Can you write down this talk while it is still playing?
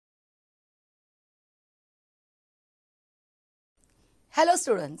Hello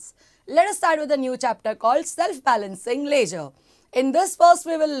students, let us start with a new chapter called Self-Balancing Ledger. In this first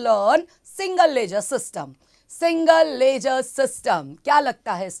we will learn Single Ledger System. Single Ledger System, क्या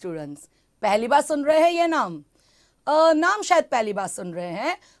लगता है students? पहली बार सुन रहे हैं ये नाम? नाम शायद पहली बार सुन रहे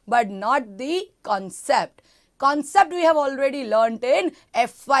हैं, but not the concept. Concept we have already learnt in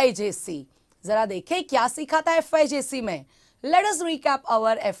FYJC. जरा देखें क्या सीखा था FYJC में? Let us recap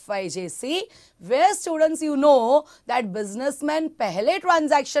our FYJC, where students you know that businessman पहले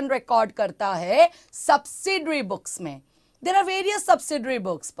transaction record करता है subsidiary books में. There are various subsidiary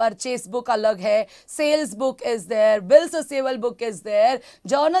books. Purchase book अलग है, sales book is there, bills receivable book is there,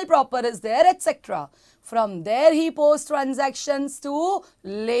 journal proper is there, etc. From there he posts transactions to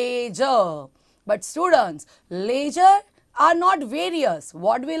ledger. But students, ledger are not various.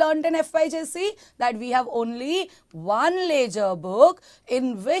 What we learned in FYJC? That we have only one ledger book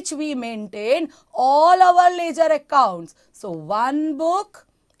in which we maintain all our ledger accounts. So one book,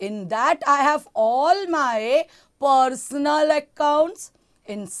 in that I have all my personal accounts.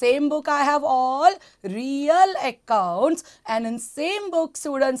 In same book I have all real accounts, and in same book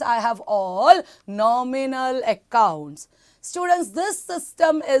students I have all nominal accounts. Students, this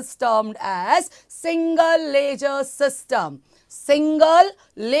system is termed as single ledger system. Single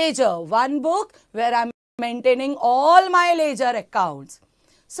ledger, one book where I am maintaining all my ledger accounts.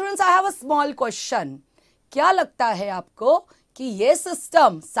 Students, I have a small question. क्या लगता है आपको कि ये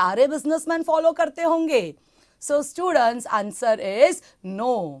system सारे businessmen follow करते होंगे? So students, answer is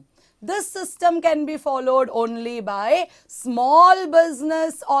no. This system can be followed only by small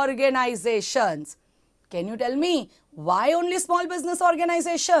business organizations. Can you tell me why only small business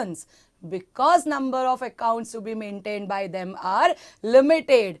organizations? Because number of accounts to be maintained by them are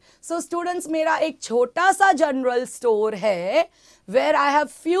limited. So students, मेरा एक छोटा सा general store है where I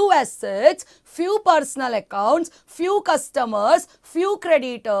have few assets, few personal accounts, few customers, few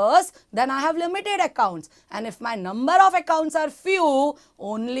creditors, then I have limited accounts. And if my number of accounts are few,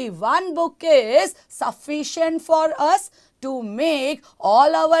 only one book is sufficient for us to make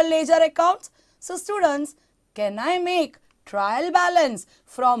all our ledger accounts. So students, can I make trial balance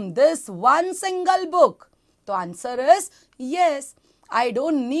from this one single book? The answer is yes. I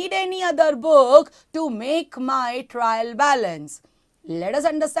don't need any other book to make my trial balance. Let us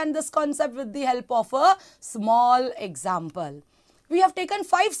understand this concept with the help of a small example. We have taken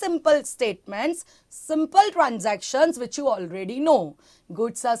 5 simple statements, simple transactions which you already know.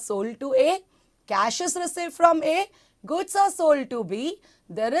 Goods are sold to A, cash is received from A, goods are sold to B,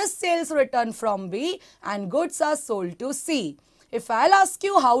 there is sales return from B, and goods are sold to C. If I'll ask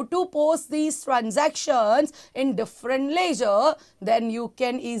you how to post these transactions in different ledger, then you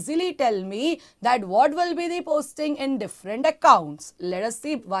can easily tell me that what will be the posting in different accounts. Let us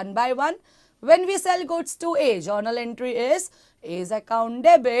see one by one. When we sell goods to A, journal entry is A's account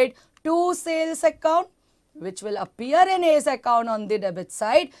debit to sales account, which will appear in A's account on the debit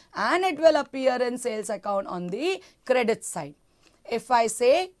side, and it will appear in sales account on the credit side. If I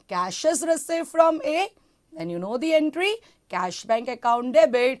say cash is received from A, then you know the entry, cash bank account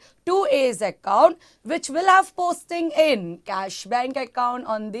debit to A's account, which will have posting in cash bank account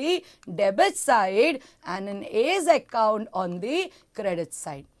on the debit side and in A's account on the credit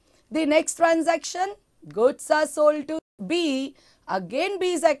side. The next transaction, goods are sold to B, again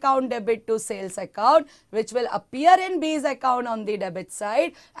B's account debit to sales account, which will appear in B's account on the debit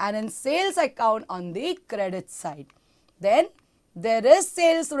side and in sales account on the credit side. Then there is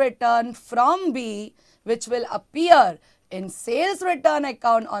sales return from B, which will appear in sales return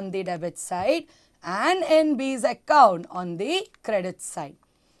account on the debit side and in B's account on the credit side.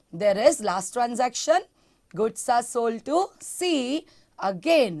 There is last transaction, goods are sold to C,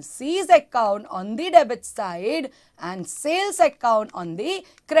 again C's account on the debit side and sales account on the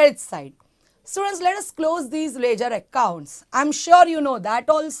credit side. Students, let us close these ledger accounts. I'm sure you know that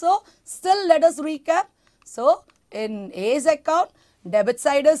also. Still, let us recap. So, in A's account, debit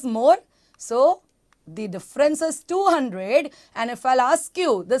side is more. So, the difference is 200, and if I'll ask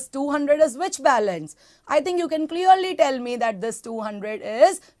you, this 200 is which balance? I think you can clearly tell me that this 200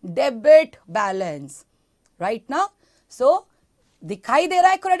 is debit balance. Right now? So, दिखाई दे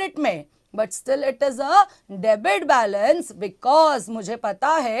रहा है credit में, but still it is a debit balance because मुझे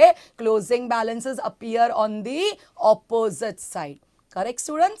पता है closing balances appear on the opposite side. Correct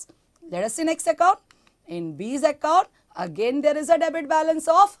students? Let us see next account. In B's account, again there is a debit balance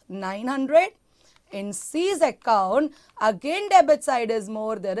of 900. In C's account, again debit side is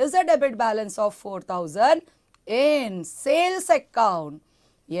more, there is a debit balance of 4000. In sales account,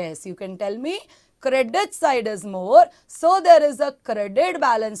 yes, you can tell me credit side is more, so there is a credit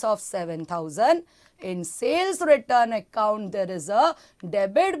balance of 7,000. In sales return account, there is a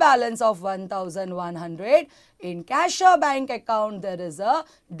debit balance of 1,100. In cashier bank account, there is a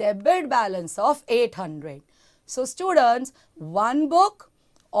debit balance of 800. So students, one book,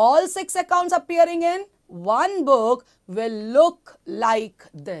 all 6 accounts appearing in one book will look like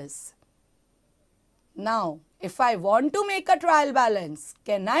this. Now, if I want to make a trial balance,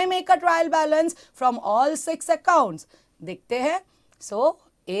 can I make a trial balance from all 6 accounts? देखते हैं. So,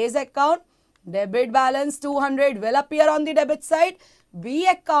 A's account, debit balance 200 will appear on the debit side. B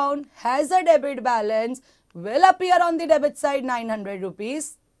account has a debit balance, will appear on the debit side 900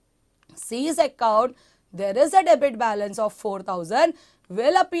 rupees. C's account, there is a debit balance of 4,000,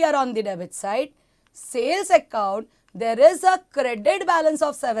 will appear on the debit side. Sales account, there is a credit balance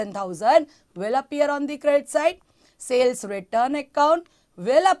of 7,000, will appear on the credit side. Sales return account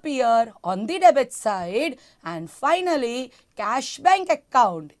will appear on the debit side. And finally, cash bank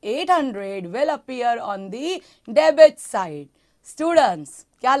account 800 will appear on the debit side. Students,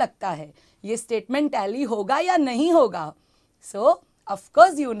 क्या लगता है ये statement tally होगा या नहीं होगा? So, of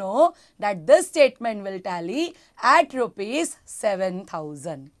course you know that this statement will tally at rupees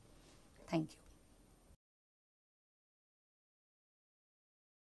 7,000. Thank you.